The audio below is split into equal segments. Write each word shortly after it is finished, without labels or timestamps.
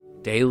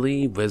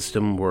Daily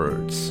Wisdom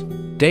Words.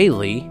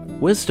 Daily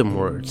Wisdom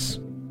Words.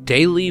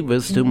 Daily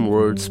Wisdom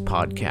Words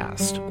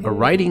Podcast, a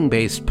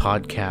writing-based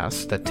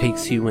podcast that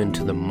takes you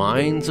into the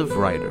minds of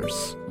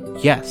writers.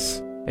 Yes,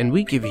 and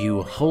we give you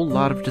a whole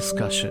lot of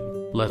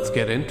discussion. Let's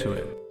get into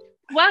it.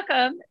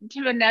 Welcome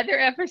to another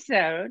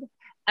episode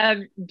of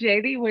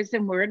Daily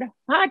Wisdom Word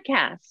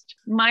Podcast.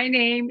 My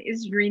name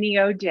is Rini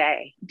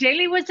O'Day.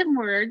 Daily Wisdom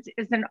Words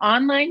is an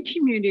online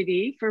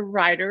community for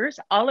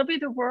writers all over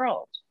the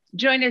world.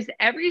 Join us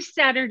every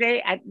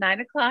Saturday at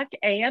 9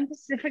 a.m.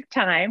 Pacific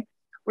time,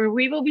 where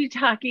we will be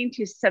talking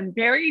to some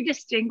very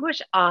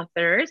distinguished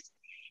authors,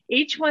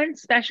 each one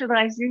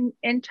specializing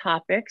in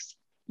topics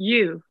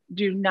you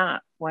do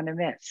not want to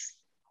miss.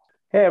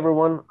 Hey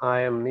everyone,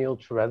 I am Neil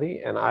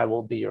Trivedi and I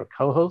will be your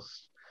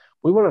co-host.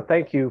 We want to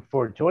thank you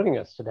for joining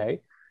us today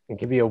and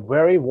give you a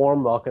very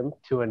warm welcome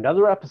to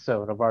another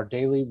episode of our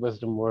Daily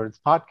Wisdom Words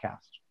podcast.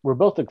 We're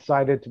both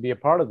excited to be a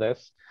part of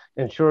this,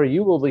 and sure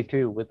you will be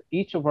too, with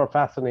each of our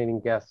fascinating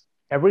guests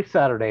every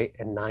Saturday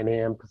at 9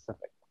 a.m.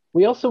 Pacific.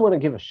 We also want to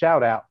give a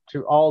shout out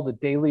to all the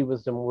Daily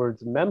Wisdom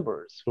Words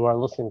members who are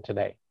listening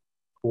today.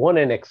 Want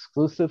an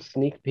exclusive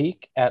sneak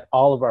peek at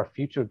all of our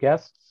future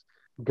guests?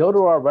 Go to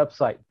our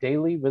website,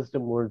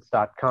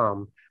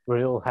 dailywisdomwords.com, where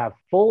you'll have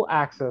full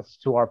access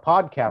to our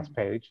podcast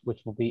page,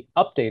 which will be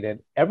updated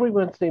every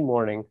Wednesday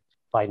morning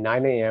by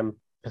 9 a.m.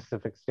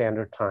 Pacific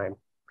Standard Time.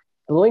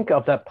 The link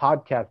of that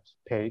podcast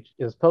page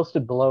is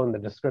posted below in the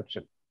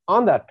description.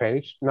 On that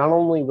page, not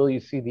only will you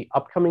see the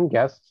upcoming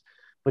guests,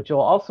 but you'll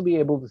also be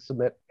able to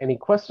submit any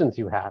questions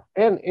you have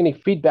and any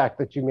feedback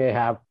that you may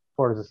have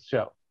for this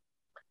show.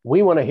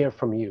 We want to hear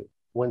from you.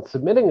 When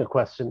submitting a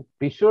question,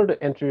 be sure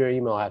to enter your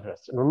email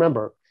address. And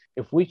remember,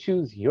 if we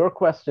choose your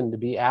question to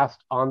be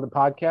asked on the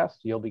podcast,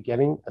 you'll be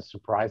getting a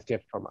surprise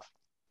gift from us.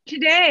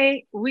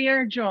 Today, we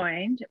are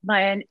joined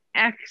by an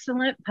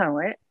excellent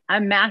poet,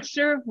 a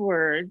master of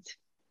words,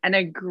 and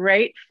a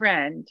great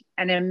friend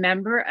and a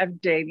member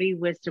of Daily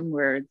Wisdom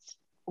Words.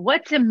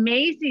 What's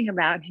amazing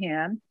about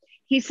him,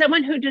 he's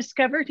someone who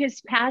discovered his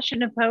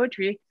passion of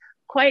poetry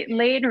quite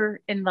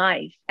later in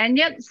life, and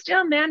yet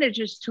still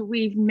manages to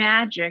weave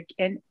magic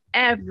in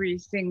every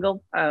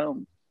single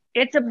poem.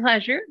 It's a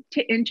pleasure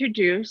to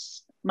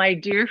introduce my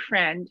dear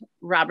friend,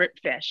 Robert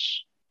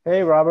Fish.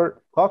 Hey,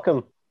 Robert.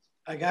 Welcome.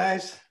 Hi,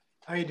 guys.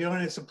 How are you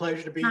doing? It's a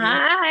pleasure to be here.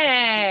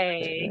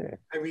 Hi.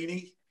 Hi,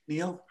 Rini,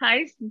 Neil.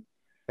 Hi.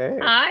 Hey.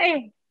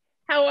 Hi.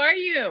 How are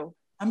you?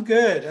 I'm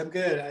good.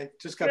 I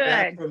just got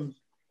back Good. from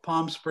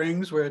Palm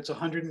Springs, where it's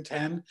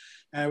 110.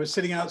 And I was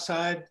sitting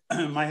outside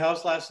my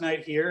house last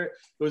night here.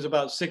 It was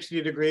about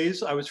 60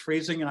 degrees. I was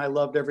freezing and I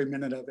loved every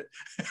minute of it.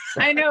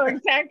 I know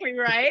exactly,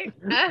 right?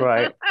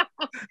 Right.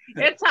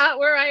 It's hot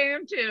where I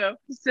am too.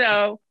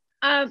 So,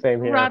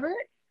 Same here. Robert,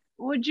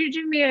 would you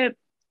do me a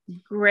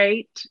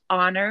great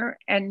honor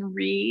and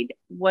read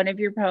one of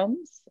your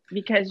poems?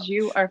 Because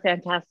you are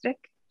fantastic.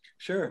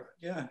 Sure.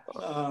 Yeah.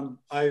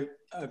 I've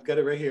got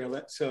it right here.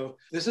 So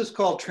this is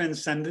called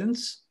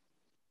Transcendence.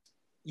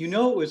 You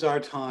know, it was our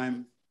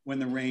time when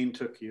the rain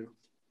took you.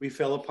 We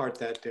fell apart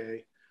that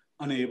day,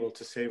 unable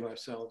to save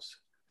ourselves.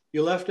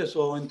 You left us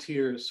all in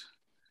tears.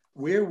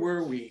 Where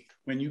were we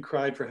when you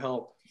cried for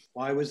help?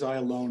 Why was I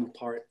alone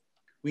apart?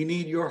 We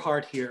need your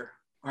heart here,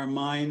 our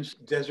minds,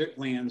 desert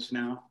lands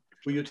now.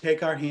 Will you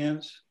take our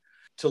hands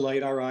to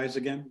light our eyes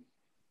again?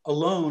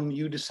 Alone,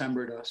 you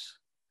Decembered us,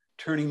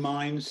 turning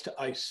minds to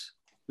ice.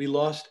 We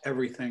lost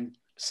everything.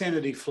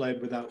 Sanity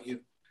fled without you.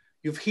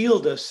 You've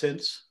healed us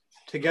since,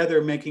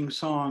 together making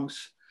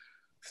songs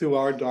through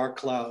our dark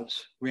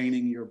clouds,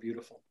 raining you're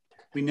beautiful.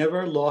 We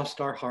never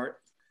lost our heart.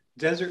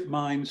 Desert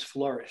minds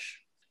flourish.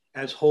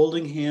 As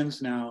holding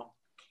hands now,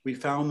 we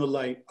found the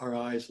light our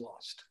eyes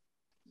lost.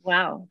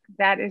 Wow,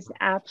 that is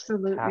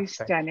absolutely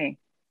Fantastic. stunning.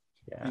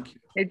 Yeah. Thank you.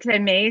 It's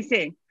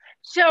amazing.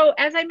 So,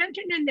 as I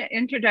mentioned in the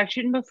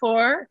introduction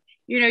before,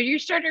 you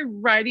started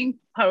writing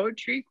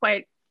poetry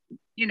quite,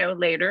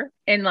 later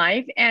in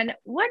life. And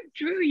what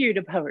drew you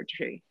to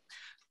poetry?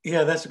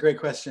 Yeah, that's a great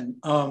question.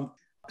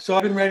 So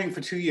I've been writing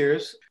for 2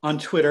 years on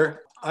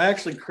Twitter. I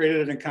actually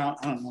created an account,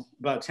 I don't know,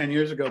 about 10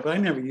 years ago, but I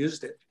never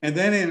used it. And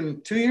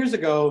then 2 years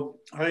ago,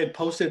 I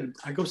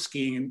go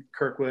skiing in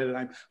Kirkwood and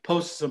I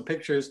posted some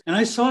pictures and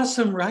I saw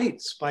some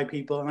rights by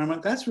people. And I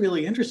went, that's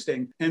really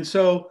interesting. And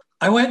so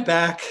I went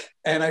back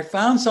and I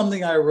found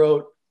something I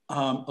wrote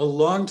a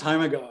long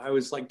time ago. I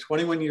was like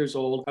 21 years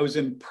old. I was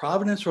in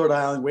Providence, Rhode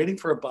Island, waiting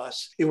for a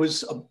bus. It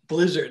was a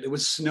blizzard. It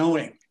was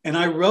snowing. And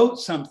I wrote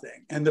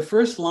something. And the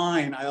first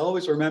line I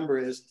always remember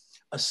is,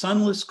 a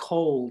sunless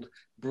cold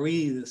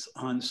breathes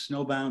on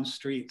snowbound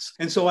streets.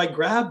 And so I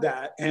grabbed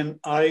that and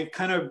I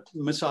kind of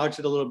massaged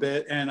it a little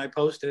bit and I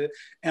posted it.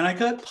 And I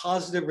got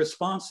positive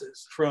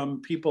responses from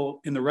people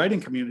in the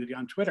writing community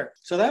on Twitter.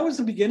 So that was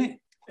the beginning.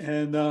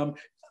 And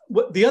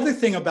the other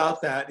thing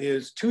about that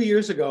is 2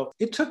 years ago,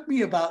 it took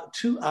me about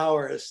 2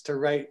 hours to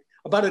write,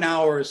 about an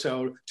hour or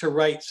so to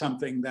write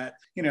something that,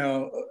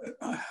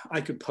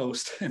 I could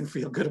post and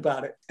feel good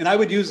about it. And I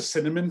would use a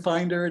cinnamon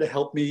finder to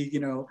help me,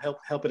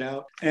 help it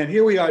out. And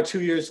here we are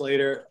 2 years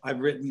later, I've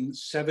written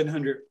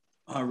 700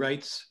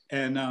 writes,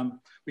 and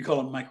we call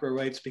them micro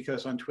writes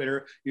because on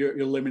Twitter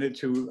you're limited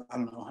to, I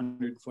don't know,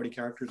 140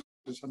 characters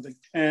or something.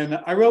 And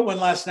I wrote one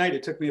last night.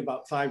 It took me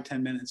about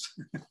 5-10 minutes.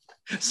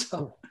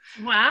 So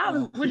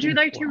wow. Would you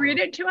like to read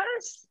it to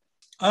us?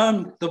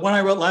 the one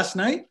I wrote last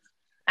night?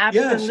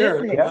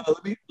 Absolutely. Yeah, sure.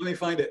 Let me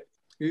find it.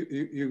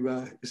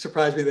 You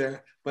surprised me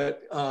there,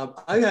 but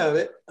I have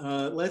it.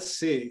 Let's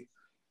see.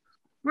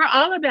 We're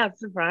all about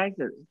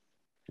surprises.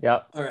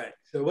 Yeah. All right.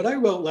 So what I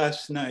wrote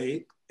last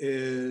night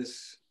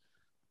is,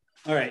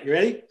 all right, you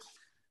ready?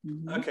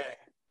 Mhm. Okay.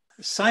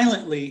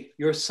 Silently,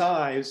 your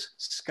sighs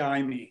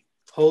sky me,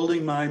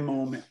 holding my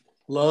moment.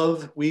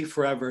 Love we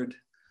forevered.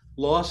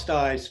 Lost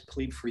eyes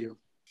plead for you.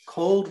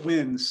 Cold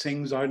wind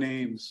sings our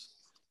names.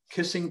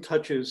 Kissing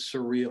touches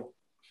surreal.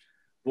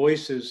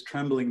 Voices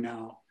trembling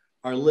now,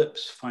 our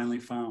lips finally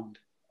found.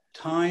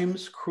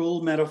 Time's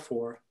cruel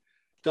metaphor.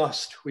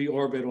 Dust we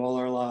orbit all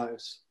our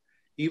lives.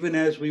 Even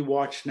as we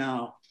watch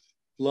now,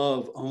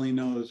 love only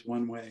knows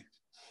one way.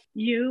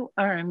 You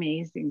are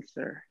amazing,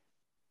 sir.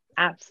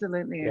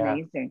 Absolutely Yeah.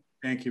 amazing.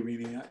 Thank you,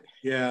 Mimi.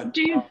 Yeah.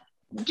 Do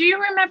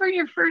you remember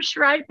your first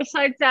ride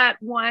besides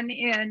that one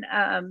in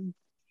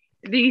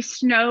the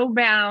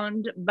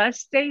snowbound bus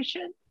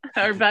station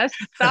or bus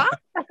stop?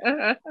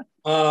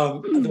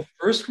 The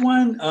first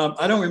one,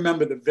 I don't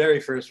remember the very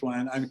first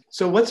one.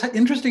 So what's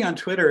interesting on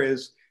Twitter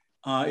is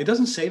it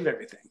doesn't save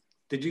everything.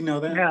 Did you know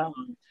that? No,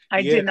 I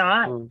Yeah. did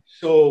not.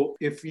 So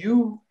if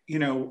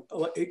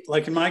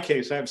like in my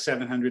case, I have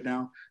 700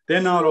 now.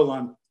 They're not all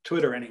on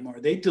Twitter anymore.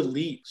 They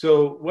delete.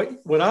 So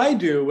what I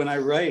do when I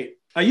write,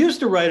 I used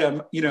to write,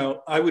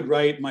 I would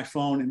write my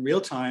phone in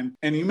real time,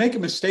 and you make a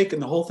mistake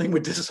and the whole thing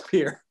would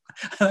disappear.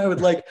 And I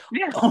would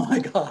oh my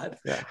God.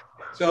 Yeah.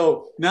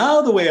 So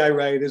now the way I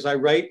write is I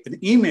write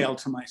an email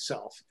to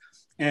myself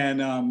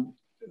and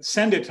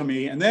send it to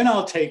me, and then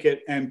I'll take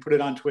it and put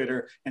it on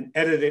Twitter and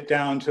edit it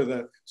down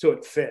so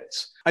it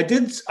fits. I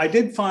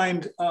did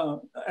find,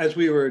 as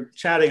we were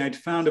chatting, I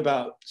found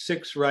about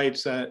 6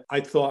 writes that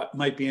I thought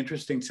might be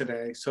interesting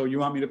today. So you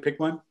want me to pick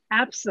one?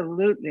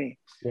 Absolutely.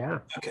 Yeah.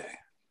 Okay.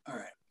 All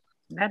right.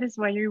 That is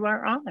why you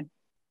are on,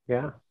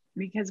 Yeah.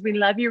 because we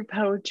love your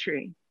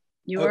poetry.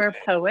 You are a Okay.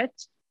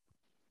 poet.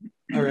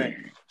 All right.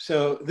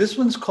 So this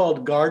one's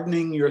called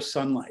Gardening Your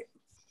Sunlight.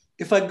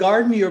 If I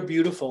garden your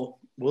beautiful,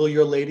 will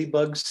your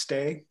ladybugs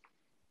stay?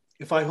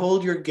 If I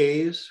hold your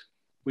gaze,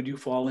 would you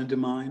fall into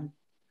mine?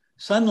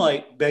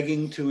 Sunlight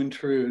begging to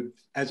intrude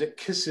as it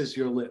kisses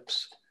your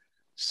lips.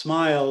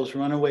 Smiles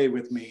run away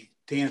with me,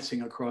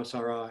 dancing across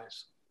our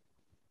eyes.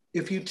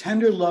 If you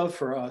tender love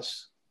for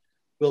us,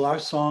 will our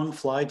song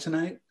fly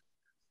tonight?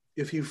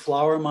 If you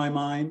flower my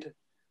mind,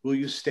 will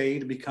you stay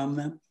to become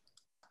them?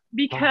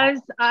 Because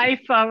I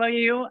follow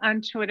you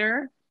on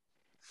Twitter,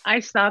 I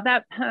saw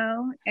that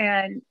poem,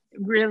 and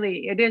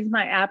really, it is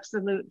my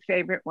absolute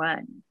favorite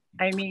one.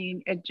 I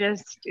mean, it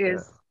just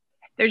is.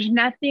 There's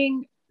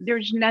nothing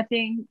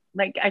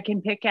like I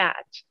can pick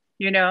at,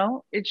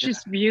 it's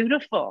just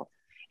beautiful.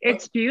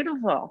 It's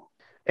beautiful.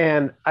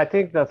 And I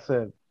think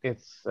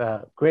it's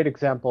a great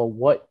example of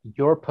what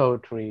your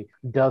poetry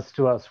does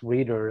to us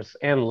readers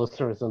and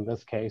listeners in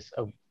this case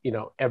of,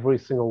 every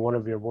single one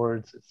of your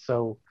words. It's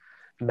so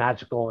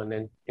magical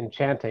and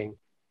enchanting.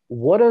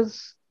 What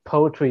does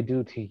poetry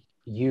do to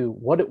you?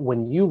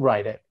 When you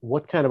write it,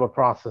 what kind of a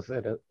process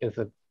is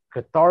it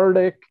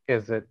cathartic?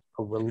 Is it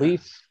a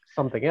release,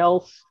 something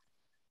else?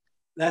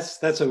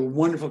 That's a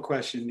wonderful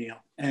question, Neil.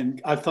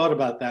 And I've thought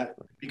about that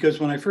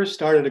because when I first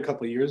started a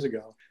couple of years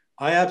ago,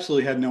 I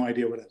absolutely had no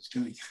idea what I was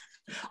doing.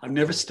 I've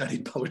never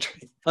studied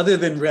poetry other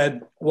than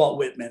read Walt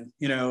Whitman,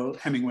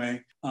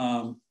 Hemingway.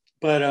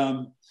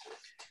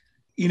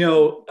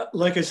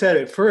 Like I said,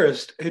 at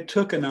first, it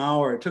took an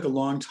hour. It took a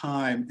long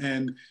time.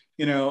 And,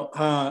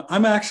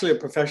 I'm actually a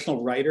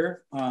professional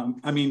writer.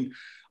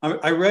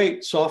 I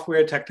write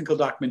software technical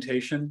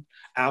documentation,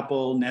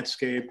 Apple,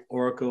 Netscape,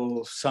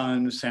 Oracle,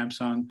 Sun,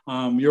 Samsung,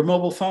 your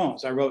mobile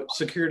phones. I wrote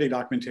security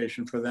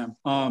documentation for them.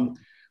 So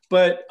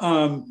it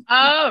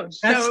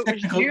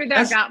was you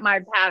that got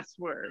my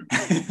password.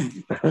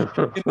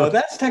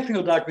 That's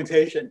technical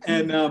documentation.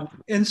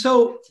 And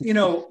so,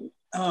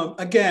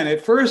 again,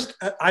 at first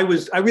I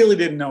really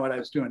didn't know what I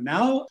was doing.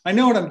 Now I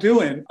know what I'm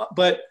doing,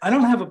 but I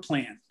don't have a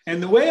plan.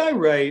 And the way I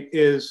write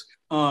is,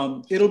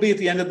 it'll be at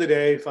the end of the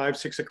day,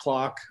 5-6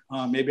 o'clock.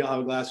 Maybe I'll have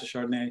a glass of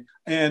Chardonnay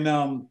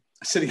and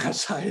sitting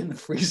outside in the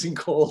freezing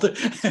cold.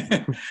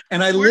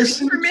 And I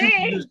listen to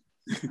music.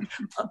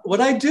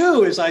 What I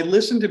do is I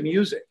listen to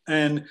music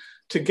and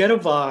to get a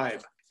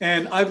vibe.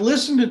 And I've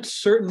listened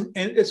to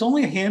and it's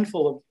only a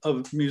handful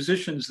of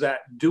musicians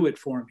that do it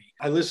for me.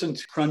 I listen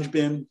to Crunch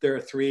Bin. They're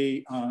a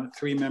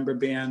three-member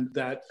band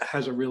that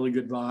has a really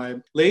good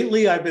vibe.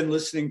 Lately, I've been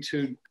listening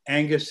to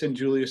Angus and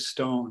Julia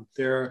Stone.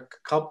 They're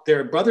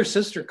a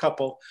brother-sister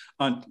couple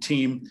on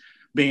team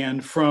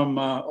band from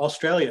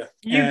Australia.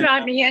 You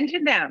got me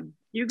into them.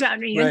 You got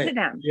me Right. into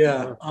them.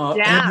 Yeah.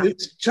 Yeah. And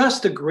it's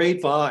just a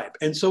great vibe.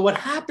 And so what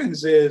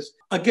happens is,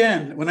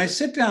 again, when I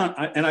sit down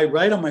and I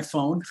write on my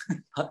phone,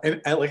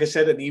 and like I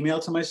said, an email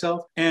to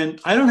myself, and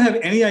I don't have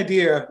any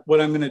idea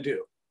what I'm going to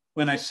do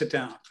when I sit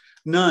down.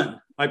 None.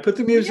 I put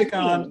the music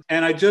on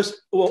and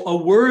a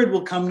word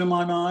will come to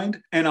my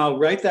mind and I'll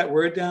write that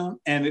word down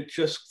and it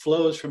just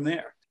flows from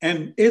there.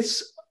 And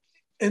it's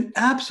an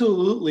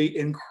absolutely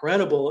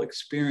incredible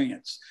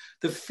experience.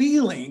 The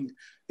feeling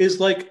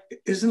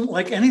isn't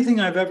like anything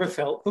I've ever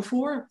felt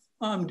before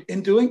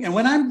in doing. And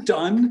when I'm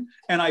done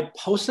and I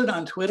post it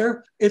on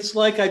Twitter, it's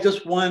like I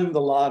just won the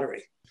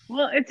lottery.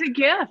 Well, it's a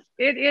gift.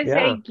 It is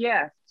a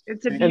gift.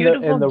 It's a And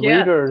beautiful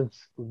gift.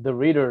 the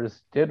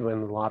readers did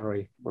win the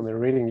lottery when they're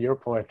reading your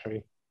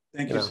poetry.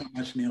 Thank you so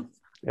much, Neil.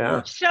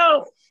 Yeah.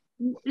 So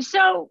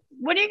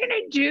what are you going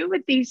to do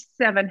with these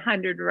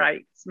 700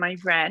 rights, my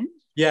friend?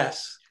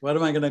 Yes. What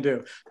am I going to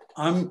do?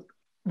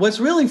 What's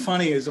really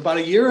funny is about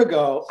a year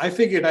ago, I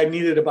figured I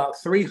needed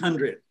about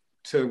 300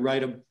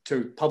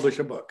 to publish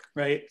a book,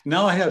 right?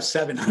 Now I have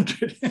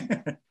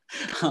 700.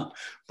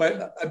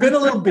 But I've been a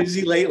little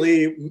busy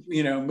lately,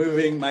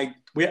 moving I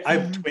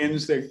have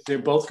twins. They're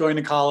both going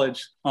to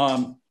college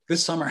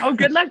this summer. Oh,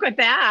 good luck with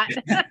that.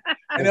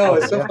 I know,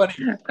 it's so funny.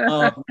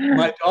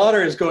 My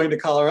daughter is going to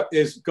Colorado,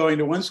 is going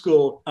to one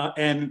school,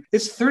 and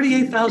it's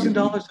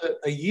 $38,000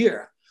 a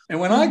year. And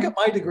when I got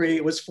my degree,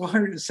 it was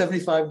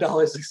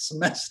 $475 a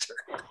semester.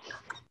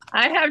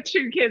 I have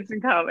 2 kids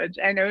in college.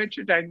 I know what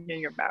you're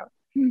talking about.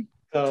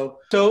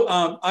 So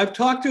I've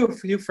talked to a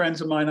few friends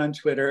of mine on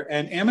Twitter,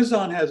 and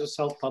Amazon has a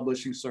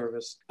self-publishing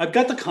service. I've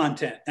got the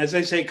content. As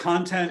I say,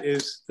 content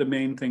is the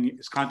main thing.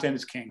 Content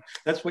is king.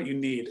 That's what you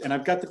need. And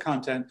I've got the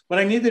content. What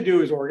I need to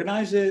do is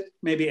organize it,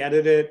 maybe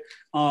edit it,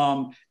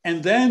 and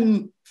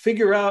then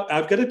figure out,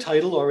 I've got a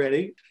title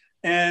already.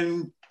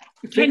 And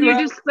can you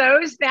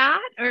disclose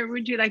that, or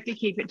would you like to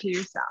keep it to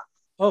yourself?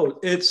 Oh,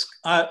 it's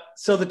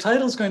so the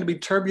title is going to be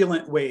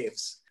Turbulent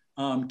Waves.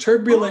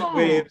 Turbulent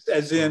waves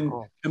as in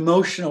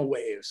emotional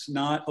waves,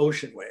 not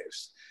ocean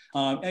waves.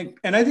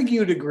 And I think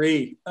you'd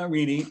agree,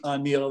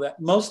 Neil,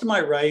 that most of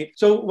my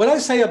so what I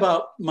say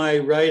about my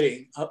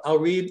writing, I'll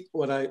read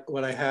what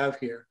I have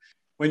here.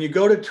 When you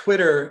go to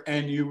Twitter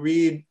and you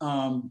read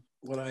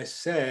what I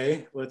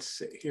say, let's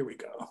see, here we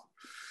go.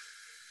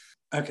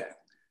 Okay.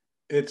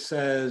 It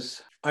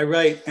says, I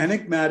write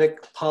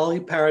enigmatic,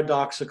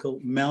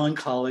 polyparadoxical,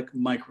 melancholic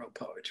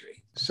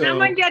micropoetry. So,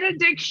 someone get a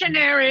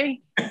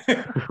dictionary.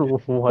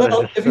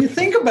 Well, if you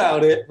think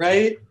about it,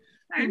 right?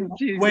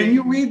 When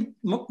you read,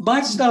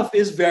 my stuff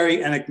is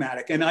very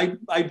enigmatic, and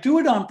I do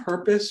it on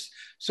purpose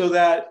so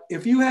that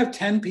if you have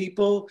 10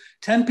 people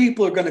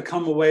are going to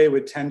come away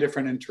with 10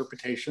 different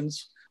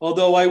interpretations.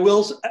 Although I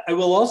will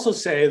also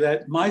say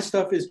that my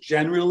stuff is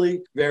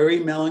generally very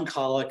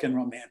melancholic and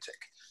romantic.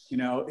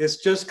 It's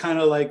just kind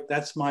of like,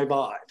 that's my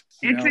vibe.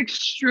 It's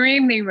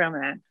extremely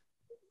romantic.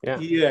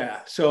 Yeah.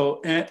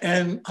 So,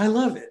 and I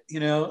love it,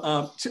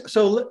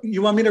 so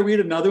you want me to read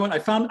another one? I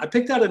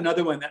picked out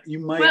another one that you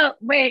might. Well,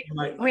 wait.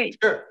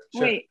 Sure.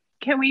 Wait,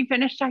 can we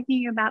finish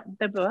talking about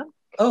the book?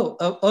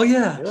 Oh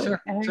yeah.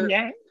 Sure.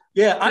 Yeah.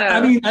 Yeah.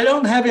 I mean, I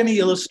don't have any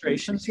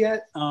illustrations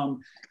yet. I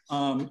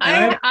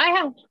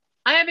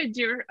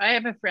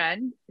have a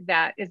friend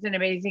that is an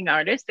amazing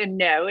artist, and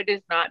no, it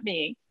is not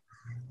me.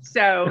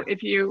 So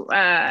if you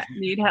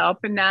need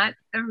help in that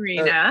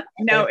arena,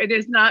 no, it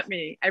is not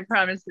me. I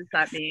promise it's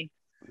not me.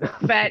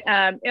 But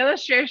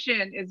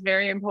illustration is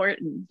very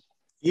important.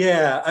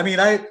 Yeah. I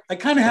mean, I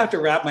kind of have to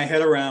wrap my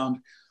head around,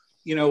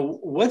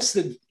 what's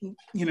the,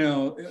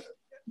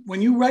 when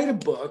you write a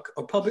book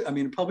or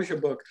publish a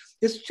book,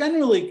 it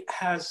generally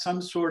has some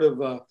sort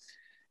of a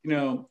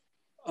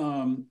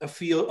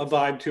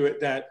vibe to it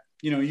that,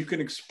 you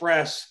can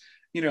express,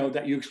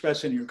 that you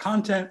express in your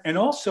content, and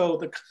also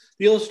the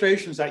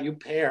illustrations that you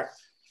pair,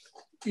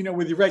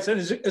 with your rights. And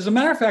as a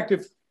matter of fact,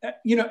 if,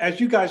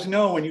 as you guys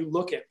know, when you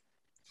look at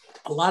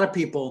a lot of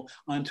people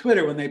on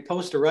Twitter, when they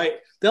post a write,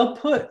 they'll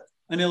put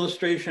an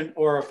illustration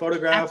or a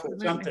photograph or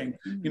something,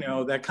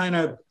 that kind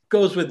of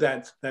goes with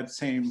that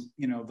same,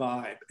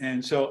 vibe.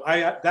 And so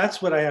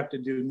that's what I have to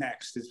do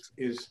next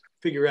is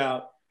figure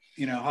out,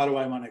 how do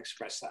I want to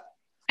express that?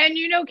 And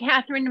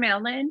Catherine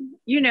Mellon,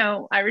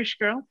 Irish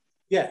girl.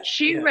 Yeah.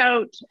 She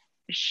wrote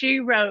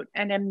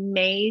an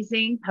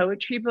amazing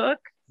poetry book.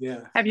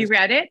 Yeah. Have you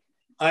read it?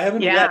 I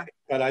haven't read it,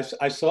 but I know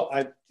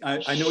what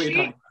you're talking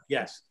about.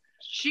 Yes.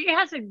 She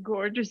has a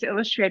gorgeous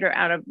illustrator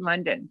out of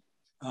London.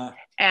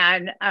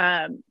 And,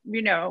 there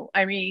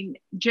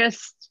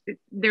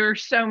are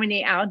so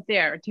many out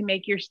there. To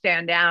make your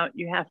stand out,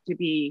 you have to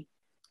be,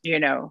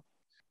 a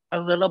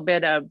little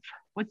bit of,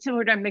 what's the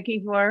word I'm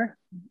looking for?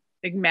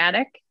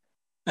 Enigmatic.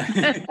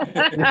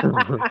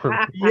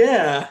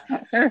 Yeah.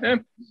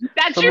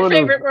 That's Someone your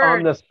favorite word.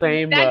 On the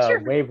same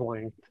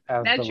wavelength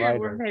as that's the writer.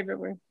 your favorite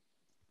word.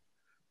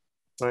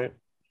 Right.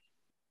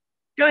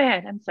 Go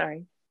ahead. I'm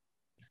sorry.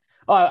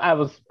 Oh, I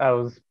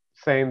was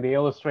saying the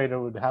illustrator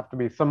would have to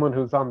be someone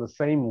who's on the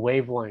same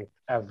wavelength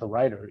as the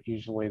writer.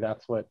 Usually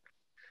that's what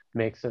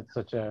makes it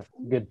such a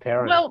good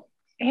pairing. Well,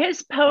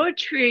 his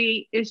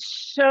poetry is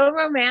so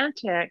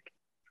romantic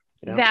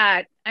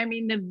that, I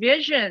mean, the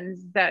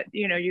visions that,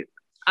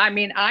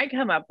 I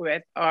come up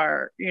with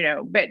are,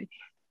 but,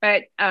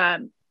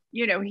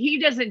 he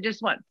doesn't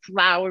just want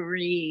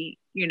flowery,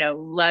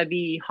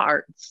 lovey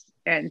hearts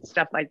and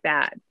stuff like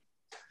that.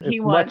 He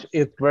wants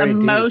it's very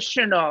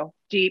emotional,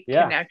 deep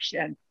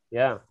connection.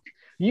 Yeah.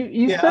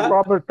 You said,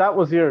 Robert, that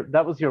was your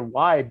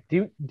vibe.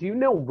 Do you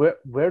know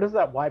where does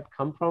that vibe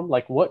come from?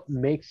 Like, what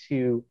makes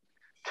you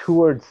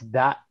towards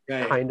that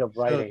kind of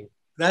writing? So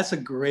that's a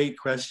great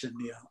question,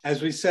 Neil.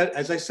 As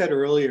I said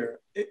earlier,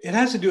 it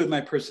has to do with my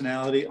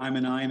personality. I'm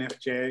an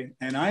INFJ,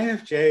 and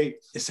INFJ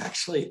is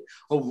actually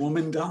a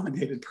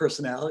woman-dominated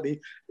personality.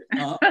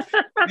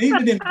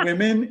 Even in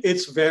women,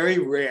 it's very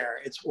rare.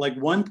 It's like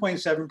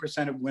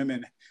 1.7% of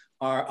women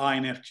are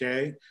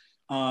INFJ.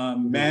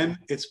 Men,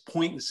 it's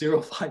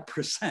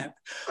 0.05%.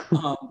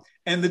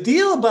 And the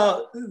deal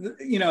about,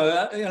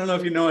 I don't know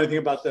if you know anything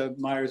about the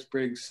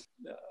Myers-Briggs,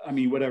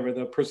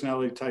 the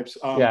personality types,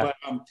 but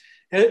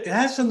it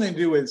has something to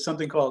do with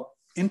something called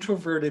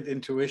introverted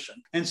intuition.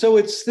 And so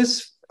it's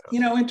this,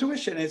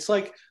 intuition. It's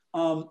like,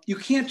 you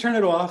can't turn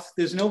it off.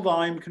 There's no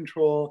volume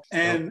control.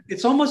 And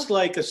it's almost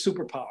like a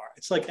superpower.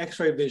 It's like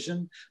X-ray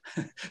vision.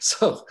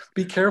 So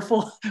be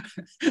careful.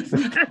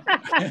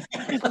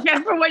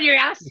 Careful what you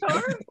ask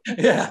for.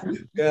 Yeah.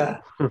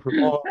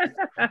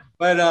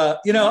 But, I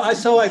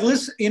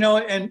listen,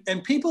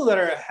 and people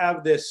that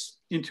have this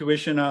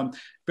intuition,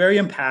 very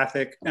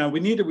empathic. We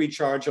need to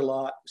recharge a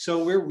lot.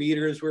 So we're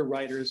readers, we're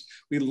writers.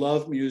 We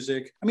love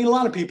music. I mean, a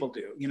lot of people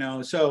do,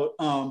 so,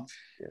 so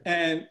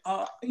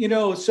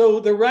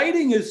the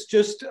writing is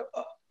just,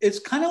 it's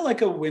kind of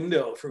like a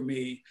window for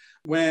me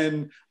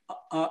when,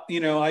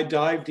 I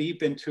dive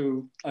deep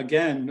into,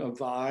 again, a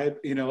vibe,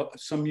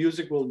 some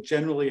music will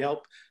generally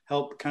help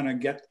kind of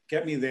get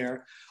me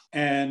there.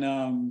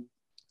 And,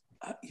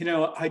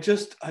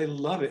 I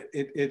love it.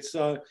 It's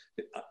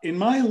in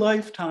my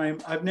lifetime,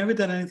 I've never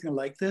done anything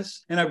like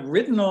this, and I've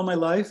written all my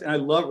life, and I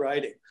love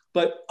writing,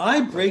 but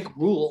I break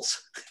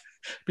rules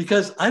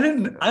because I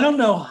don't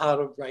know how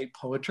to write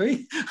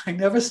poetry. I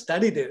never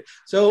studied it.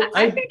 So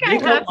I think I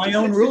have my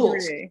own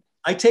rules.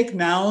 I take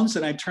nouns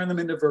and I turn them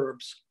into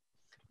verbs.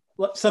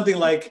 Something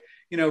like,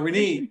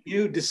 Renee,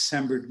 you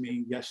Decembered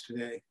me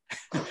yesterday.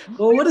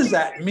 Well, what does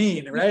that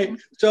mean, right?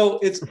 So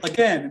it's,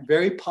 again,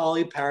 very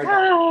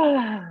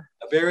polyparadigm,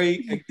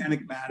 very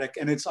enigmatic,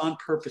 and it's on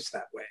purpose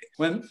that way.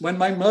 When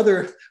my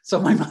mother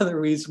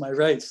reads my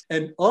rights,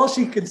 and all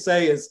she can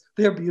say is,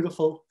 they're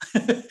beautiful.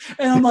 And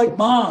I'm like,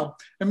 Mom,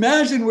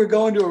 imagine we're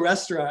going to a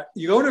restaurant.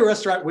 You go to a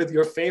restaurant with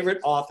your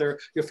favorite author,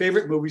 your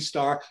favorite movie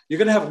star. You're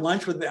going to have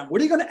lunch with them.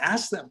 What are you going to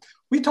ask them?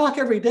 We talk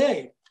every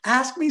day.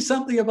 Ask me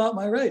something about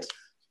my rights.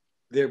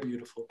 They're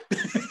beautiful.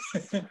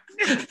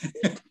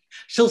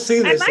 She'll see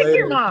this later.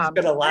 Your mom.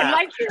 I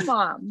like your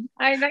mom.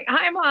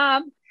 Hi,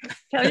 Mom.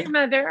 Tell your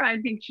mother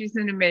I think she's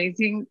an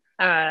amazing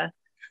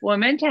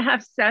woman to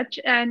have such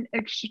an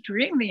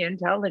extremely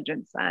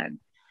intelligent son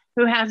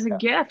who has a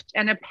gift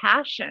and a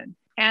passion.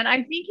 And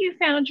I think you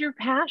found your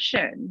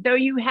passion, though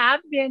you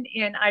have been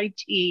in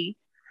IT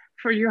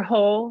for your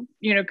whole,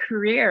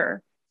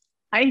 career.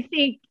 I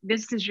think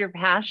this is your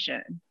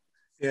passion.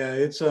 Yeah,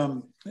 it's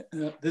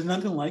there's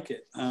nothing like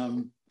it.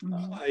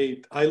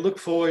 I look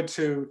forward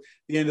to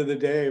the end of the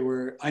day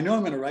where I know I'm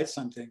going to write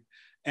something,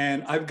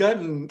 and I've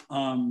gotten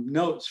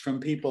notes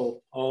from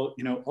people all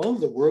over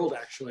the world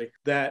actually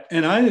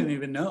and I didn't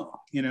even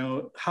know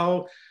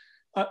how.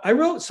 I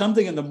wrote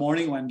something in the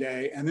morning one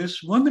day, and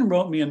this woman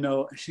wrote me a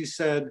note. And she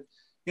said,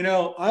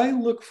 I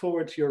look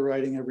forward to your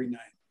writing every night.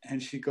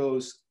 And she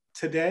goes,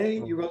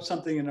 today you wrote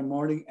something in the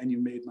morning and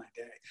you made my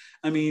day.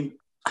 I mean,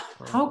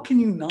 how can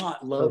you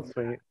not love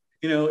that?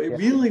 It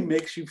really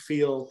makes you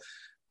feel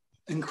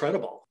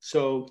incredible.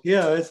 So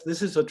yeah,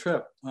 this is a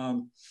trip.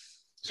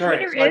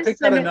 Sorry, so I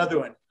picked out another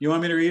one. You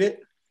want me to read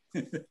it?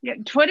 Yeah,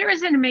 Twitter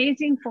is an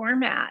amazing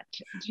format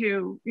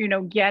to,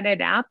 get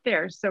it out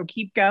there. So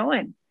keep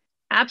going.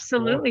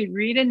 Absolutely. Yeah.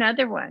 Read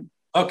another one.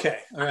 Okay.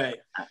 All right.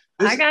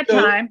 I got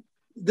time.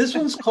 This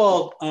one's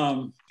called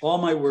All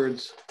My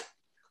Words.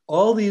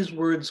 All these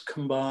words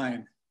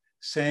combine,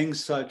 saying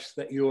such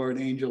that you are an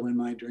angel in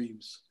my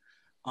dreams.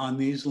 On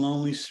these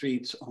lonely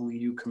streets, only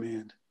you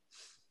command.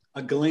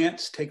 A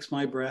glance takes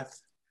my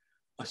breath,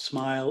 a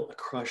smile, a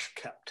crush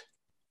kept.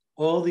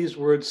 All these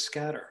words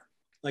scatter,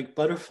 like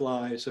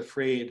butterflies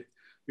afraid.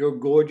 Your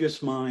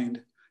gorgeous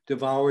mind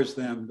devours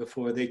them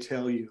before they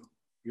tell you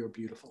you're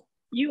beautiful.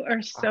 You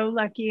are so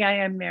lucky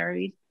I am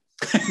married.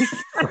 How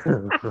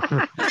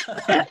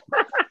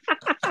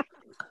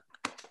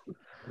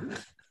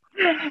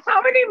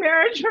many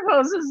marriage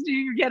proposals do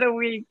you get a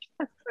week?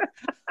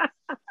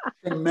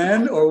 From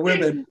men or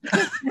women?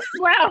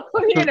 Well,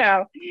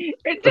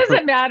 it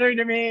doesn't matter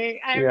to me.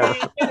 I mean,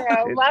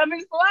 love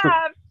is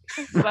love.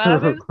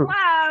 Love is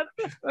love.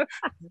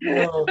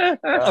 Well,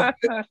 a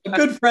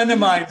good friend of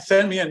mine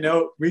sent me a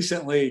note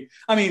recently.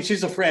 I mean,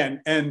 she's a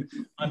friend and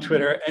on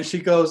Twitter, and she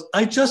goes,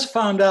 "I just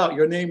found out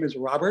your name is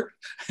Robert.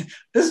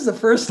 This is the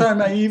first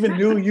time I even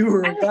knew you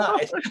were a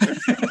guy."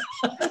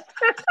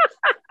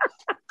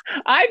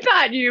 I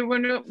thought you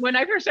when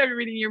I first started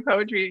reading your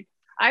poetry,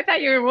 I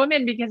thought you were a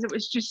woman because it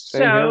was just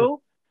Same here.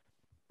 so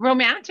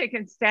romantic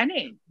and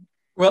stunning.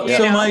 Well, You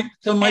so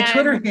know? my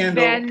Twitter And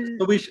handle. then,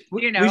 So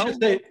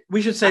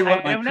we should say what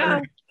I my don't Twitter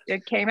know.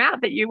 It came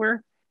out that you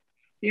were,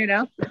 you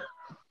know.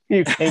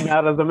 You came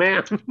out as a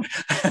man.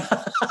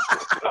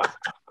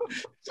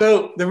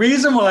 So the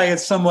reason why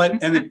it's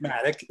somewhat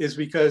enigmatic is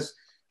because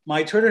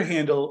my Twitter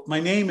handle, my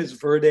name is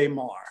Verde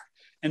Mar.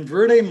 And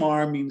Verde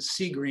Mar means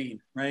sea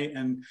green, right?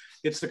 And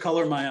it's the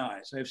color of my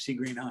eyes. I have sea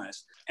green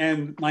eyes.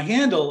 And my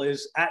handle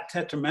is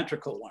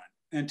 @tetrametrical one.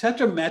 And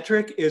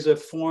tetrametric is a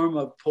form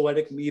of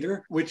poetic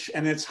meter,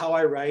 and it's how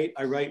I write.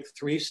 I write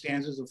 3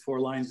 stanzas of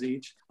 4 lines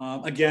each.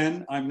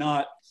 Again, I'm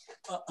not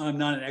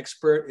an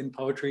expert in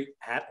poetry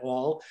at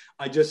all.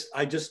 I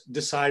just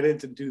decided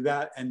to do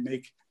that and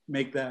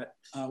make that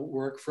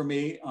work for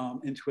me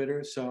in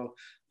Twitter. So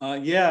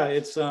yeah,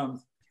 it's Who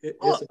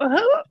is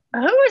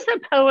the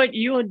poet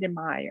you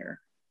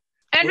admire?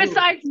 And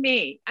besides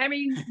me, I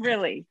mean,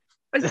 really,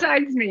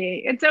 besides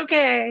me, it's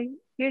okay.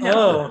 You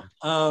know.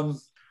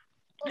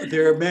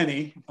 There are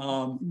many.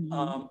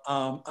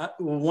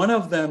 One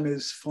of them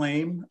is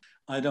Flame.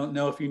 I don't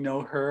know if you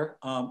know her.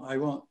 I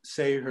won't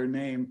say her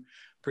name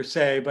per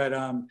se, but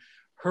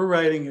her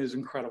writing is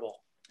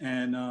incredible.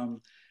 And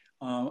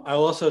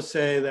I'll also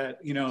say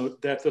that,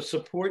 that the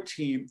support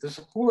team,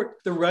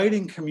 the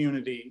writing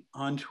community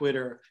on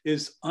Twitter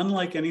is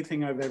unlike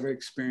anything I've ever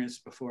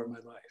experienced before in my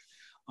life.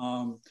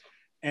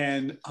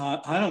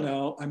 I don't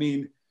know, I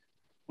mean,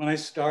 when I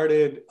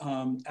started,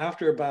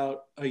 after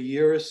about a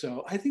year or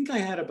so, I think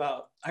I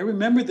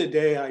remember the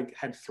day I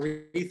had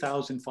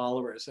 3,000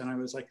 followers, and I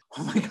was like,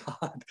 oh my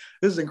God,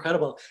 this is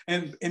incredible.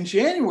 And in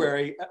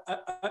January,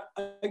 I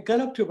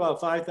got up to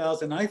about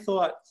 5,000. I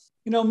thought,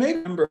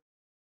 maybe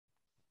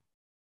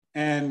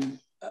and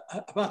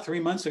about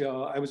 3 months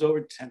ago, I was over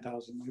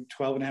 10,000,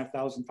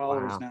 12,500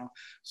 followers now.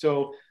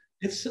 So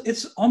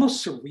it's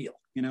almost surreal,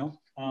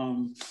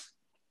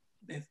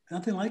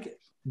 nothing like it.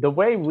 The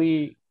way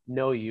we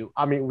know you,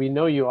 I mean, we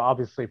know you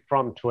obviously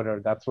from Twitter.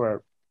 That's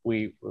where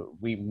we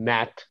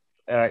met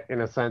in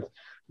a sense.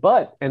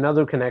 But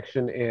another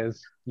connection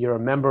is you're a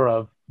member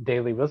of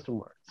Daily Wisdom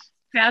Words.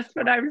 That's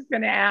what I was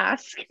going to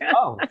ask.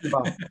 Oh,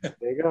 well, there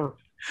you go.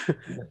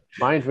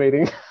 Mind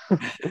reading.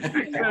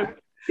 So,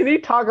 can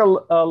you talk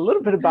a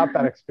little bit about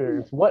that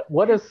experience?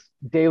 What is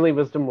Daily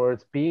Wisdom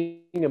Words,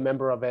 being a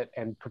member of it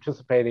and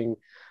participating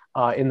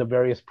in the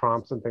various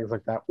prompts and things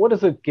like that? What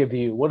does it give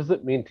you? What does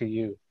it mean to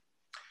you?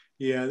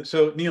 Yeah,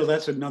 so Neil,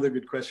 that's another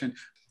good question.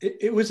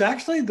 It was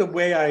actually the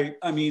way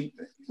I mean,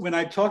 when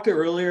I talked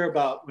earlier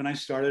about when I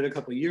started a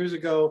couple of years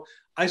ago,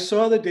 I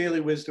saw the Daily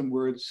Wisdom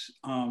Words,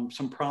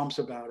 some prompts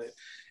about it.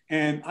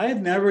 And I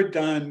had never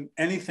done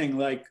anything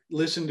like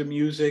listen to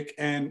music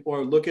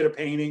or look at a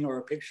painting or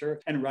a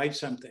picture and write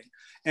something.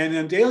 And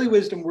in Daily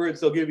Wisdom Words,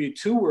 they'll give you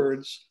 2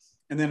 words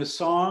and then a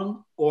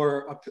song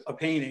or a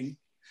painting,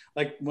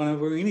 like one of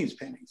Rini's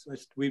paintings.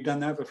 We've done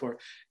that before.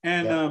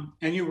 And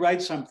you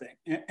write something.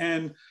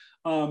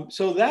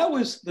 So that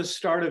was the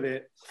start of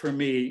it for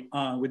me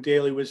with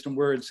Daily Wisdom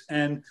Words.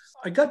 And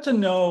I got to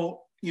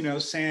know,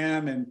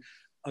 Sam and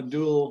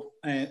Abdul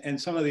and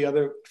some of the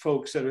other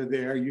folks that are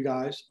there, you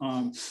guys.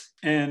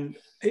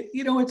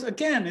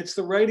 It's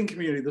the writing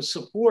community, the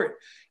support,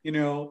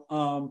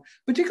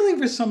 particularly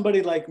for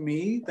somebody like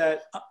me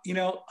that,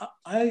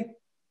 I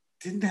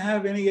didn't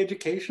have any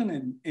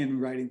education in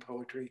writing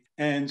poetry.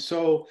 And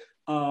so,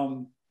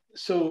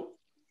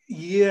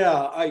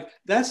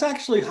 that's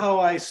actually how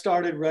I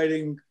started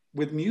writing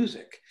with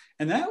music.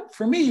 And that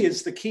for me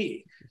is the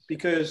key,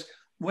 because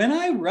when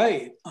I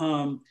write,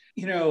 I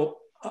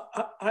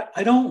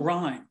don't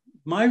rhyme.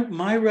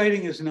 My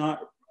writing is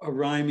not a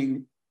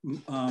rhyming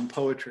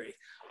poetry.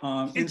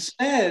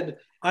 Instead,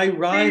 I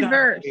ride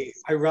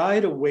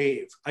a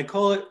wave. I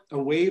call it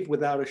a wave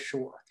without a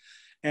shore.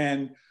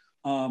 And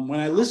when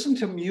I listen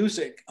to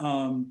music,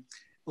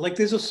 like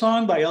there's a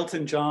song by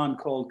Elton John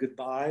called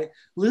Goodbye.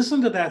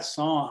 Listen to that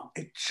song.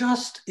 It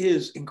just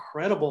is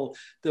incredible,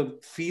 the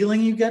feeling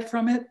you get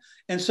from it.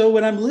 And so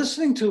when I'm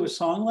listening to a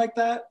song like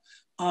that,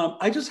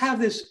 I just have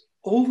this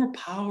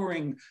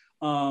overpowering,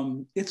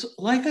 it's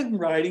like I'm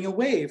riding a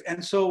wave.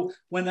 And so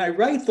when I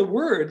write the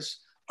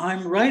words,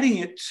 I'm writing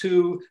it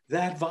to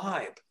that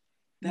vibe,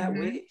 that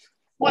wave.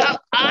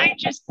 Well, I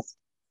just...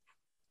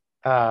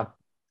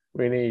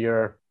 Rini,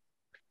 your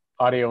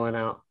audio went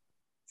out.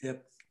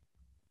 Yep.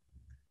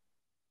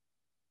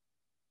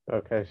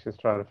 Okay, she's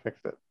trying to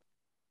fix it.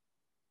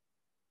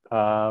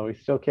 We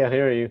still can't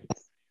hear you.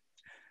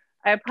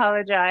 I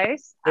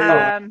apologize.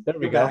 There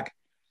we go. Back.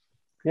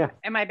 Yeah.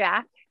 Am I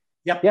back?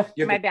 Yep. Yeah.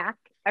 Am I back?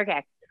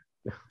 Okay.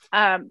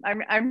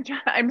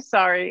 I'm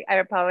sorry. I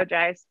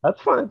apologize.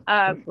 That's fine.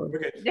 That's fine. We're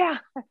good. Yeah,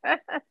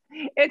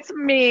 it's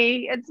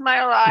me. It's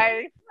my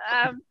life.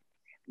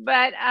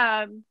 But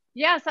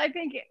yes, I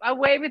think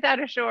 "Away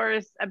Without a Shore"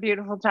 is a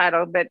beautiful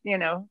title. But who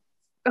am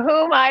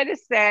I to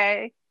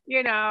say?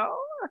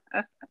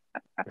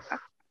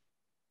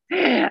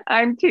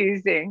 I'm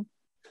teasing.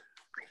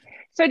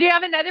 So, do you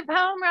have another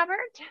poem, Robert?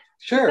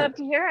 Sure. I'd love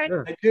to hear it.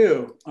 Sure. I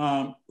do.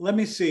 Let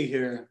me see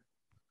here.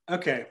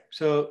 Okay,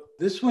 so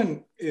this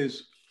one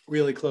is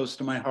really close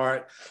to my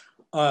heart.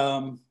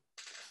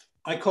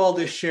 I call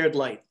this Shared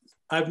Light.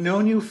 I've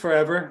known you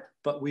forever,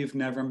 but we've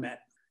never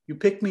met. You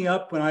picked me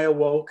up when I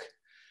awoke,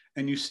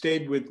 and you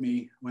stayed with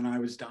me when I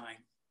was dying.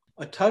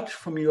 A touch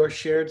from your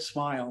shared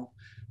smile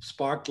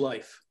sparked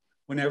life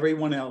when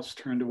everyone else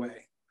turned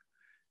away.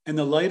 And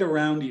the light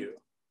around you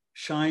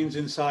shines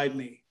inside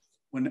me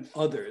when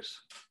others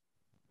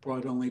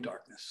brought only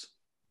darkness.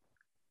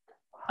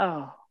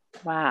 Oh,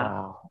 wow.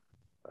 Wow.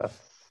 That's...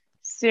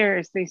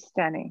 Seriously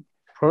stunning.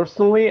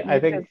 Personally, I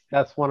think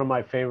that's one of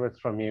my favorites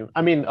from you.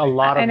 I mean, a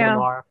lot of them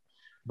are,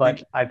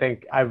 but I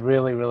think I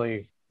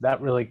really,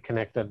 that really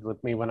connected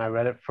with me when I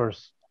read it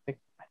first. I think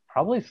I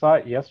probably saw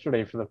it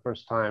yesterday for the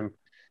first time.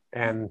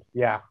 And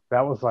yeah,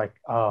 that was like,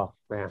 oh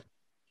man.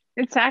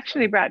 It's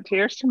actually brought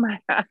tears to my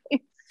eyes.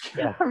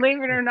 Yeah.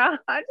 Believe it or not,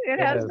 it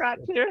has is. brought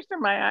tears to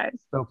my eyes.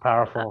 So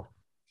powerful.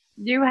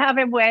 You have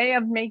a way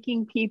of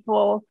making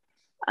people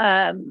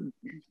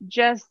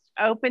just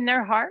open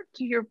their heart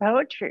to your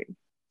poetry.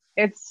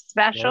 It's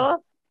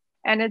special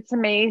and it's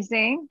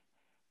amazing.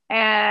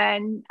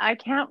 And I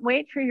can't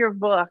wait for your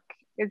book.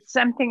 It's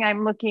something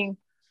I'm looking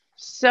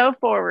so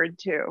forward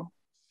to,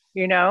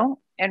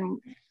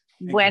 and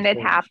when it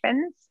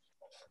happens,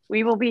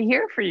 we will be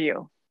here for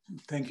you.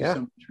 Thank you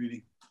so much,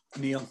 Reedy.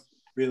 Neil,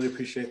 really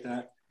appreciate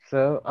that.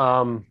 So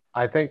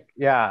I think,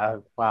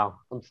 wow,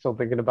 I'm still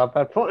thinking about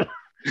that point.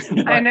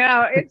 I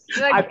know. It's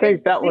like, I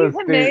think that was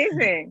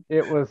amazing.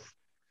 It was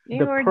you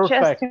the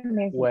perfect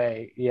just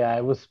way. Yeah,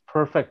 it was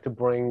perfect to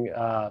bring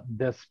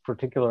this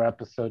particular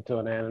episode to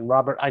an end. And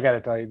Robert, I got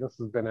to tell you, this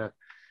has been an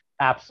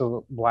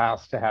absolute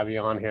blast to have you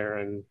on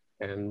here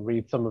and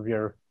read some of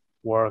your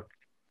work.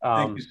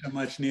 Thank you so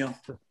much, Neil.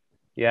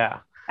 Yeah.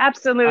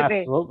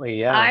 Absolutely.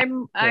 Yeah.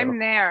 I'm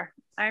there.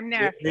 I'm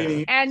there.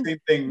 Reedy, and same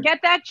thing.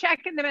 Get that check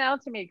in the mail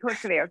to me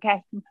quickly,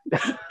 okay?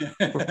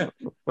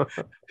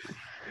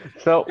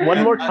 So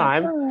one more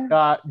time,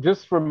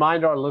 just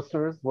remind our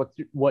listeners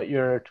what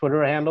your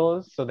Twitter handle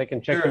is so they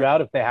can check you out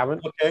if they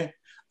haven't. Okay.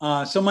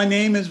 So my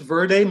name is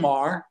Verde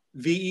Mar,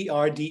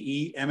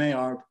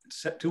 VERDEMAR,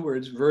 2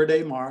 words,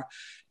 Verde Mar.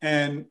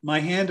 And my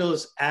handle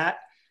is at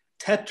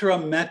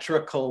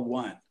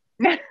tetrametrical1.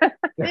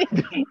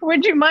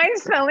 Would you mind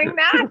spelling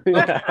that?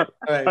 Yeah.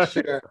 All right,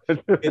 sure.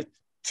 It's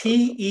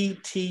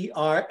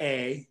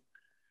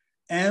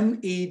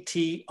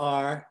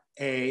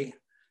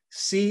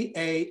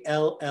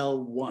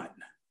TETRAMETRACALL1,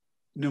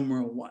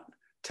 numeral 1,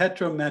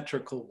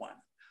 tetrametrical 1.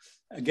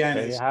 Again,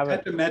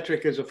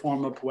 tetrametric is a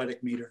form of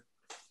poetic meter.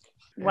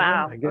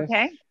 Wow.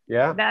 Okay.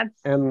 Yeah.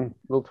 And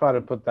we'll try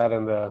to put that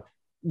in the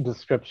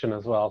description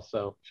as well,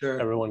 so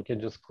everyone can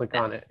just click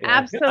on it.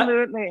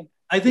 Absolutely.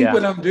 I think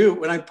what I'm do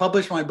when I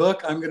publish my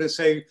book, I'm going to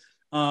say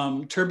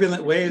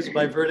Turbulent Waves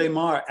by Verde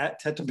Mar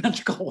at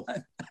tetrametrical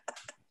 1.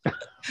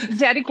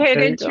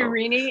 Dedicated to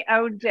Reedy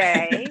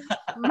O'Day.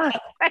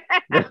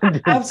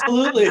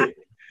 Absolutely.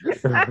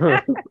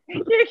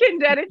 You can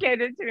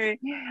dedicate it to me.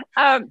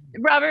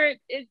 Robert,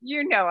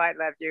 I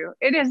love you.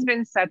 It has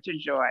been such a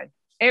joy.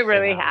 It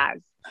really has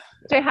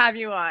to have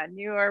you on.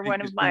 You are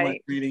one of my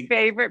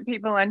favorite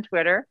people on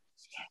Twitter.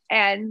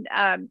 And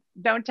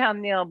don't tell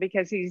Neil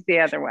because he's the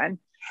other one.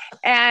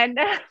 And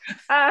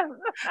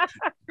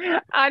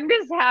I'm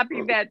just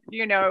happy that,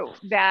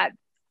 that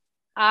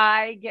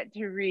I get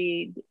to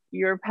read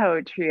your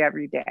poetry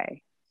every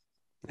day.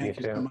 Thank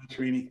you so much,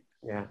 Reedy.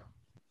 Yeah.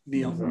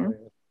 Neil. Mm-hmm.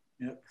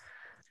 Yep.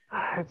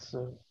 It's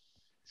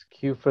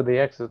cue for the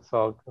exit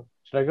song.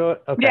 Should I go?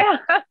 Okay. Yeah.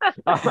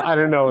 I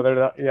don't know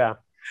whether okay,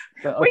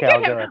 we could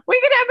have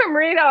him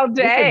read all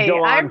day.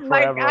 I'm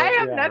like, I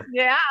have nothing.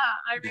 Yeah.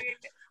 I mean,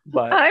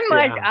 but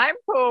I'm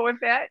cool with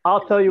it.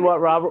 I'll tell you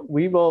what, Robert,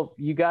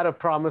 you got to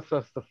promise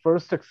us the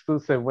first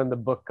exclusive when the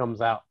book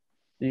comes out.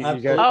 You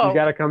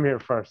got to come here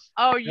first.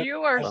 Oh,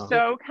 you are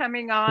so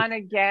coming on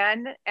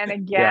again and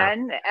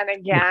again and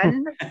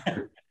again.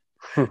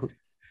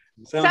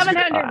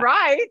 700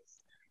 rights.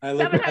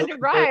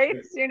 700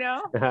 rights,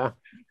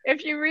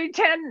 If you read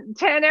 10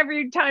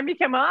 every time you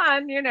come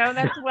on,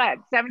 that's what,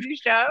 70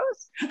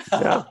 shows?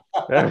 Yeah,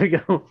 there we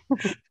go.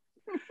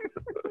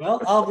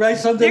 Well, I'll write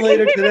something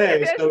later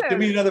today. So give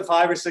me another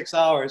 5 or 6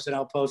 hours and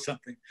I'll post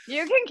something.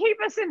 You can keep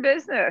us in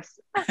business.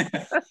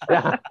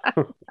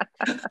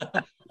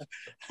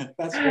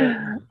 That's great.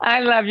 I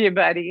love you,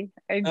 buddy.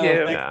 I do.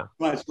 Thank you so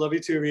much. Love you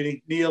too,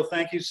 Reedy. Neil,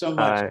 thank you so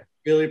much.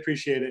 Really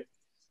appreciate it.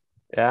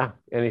 Yeah,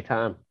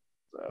 anytime.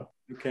 So.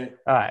 Okay.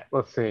 All right,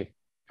 let's see.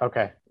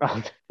 Okay.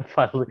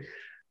 Finally.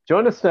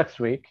 Join us next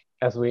week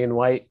as we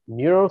invite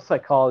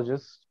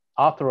neuropsychologist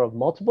author of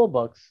multiple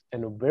books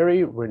and a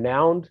very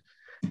renowned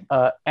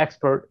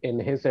expert in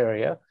his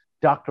area,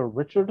 Dr.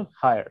 Richard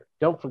Heyer.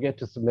 Don't forget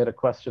to submit a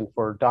question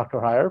for Dr.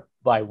 Heyer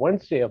by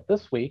Wednesday of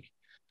this week.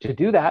 To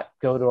do that,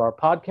 go to our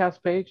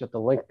podcast page at the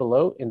link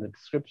below in the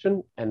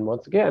description. And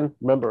once again,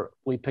 remember,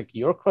 we pick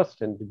your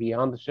question to be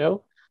on the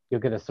show. You'll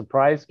get a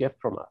surprise gift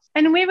from us.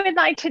 And we would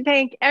like to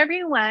thank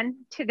everyone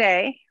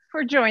today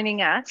for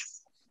joining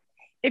us.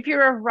 If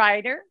you're a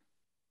writer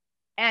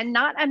and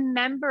not a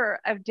member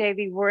of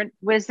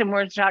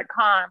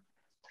dailywisdomwords.com,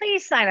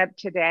 please sign up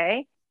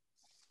today.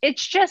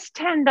 It's just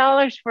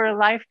 $10 for a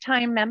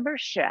lifetime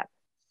membership.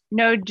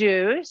 No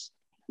dues.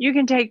 You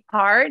can take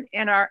part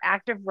in our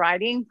active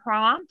writing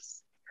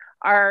prompts,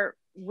 our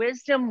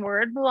wisdom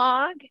word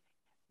blog,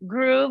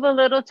 groove a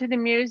little to the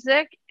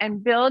music,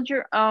 and build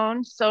your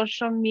own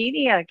social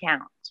media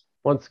account.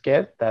 Once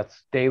again,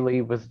 that's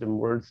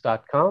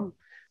dailywisdomwords.com.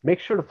 Make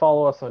sure to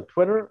follow us on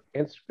Twitter,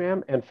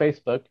 Instagram, and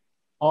Facebook.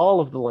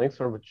 All of the links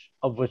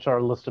of which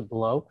are listed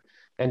below.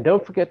 And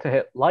don't forget to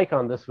hit like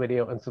on this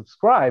video and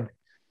subscribe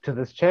to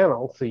this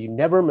channel so you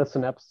never miss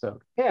an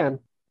episode. And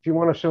if you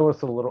want to show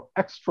us a little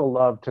extra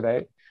love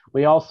today,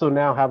 we also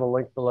now have a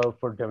link below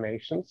for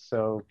donations.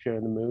 So if you're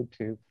in the mood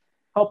to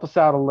help us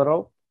out a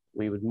little,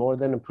 we would more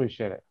than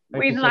appreciate it.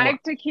 We'd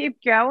like to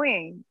keep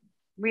going.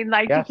 We'd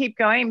like to keep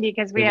going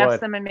because we have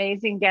some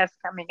amazing guests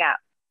coming up.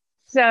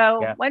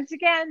 So once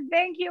again,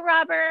 thank you,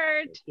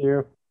 Robert. Thank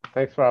you.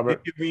 Thanks,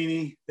 Robert. Thank you,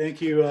 Beanie.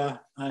 Thank you, Neil.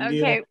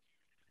 Okay.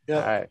 Yeah.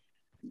 All right.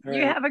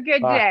 You have a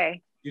good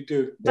day. You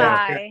too.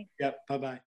 Bye. Yep. Bye-bye.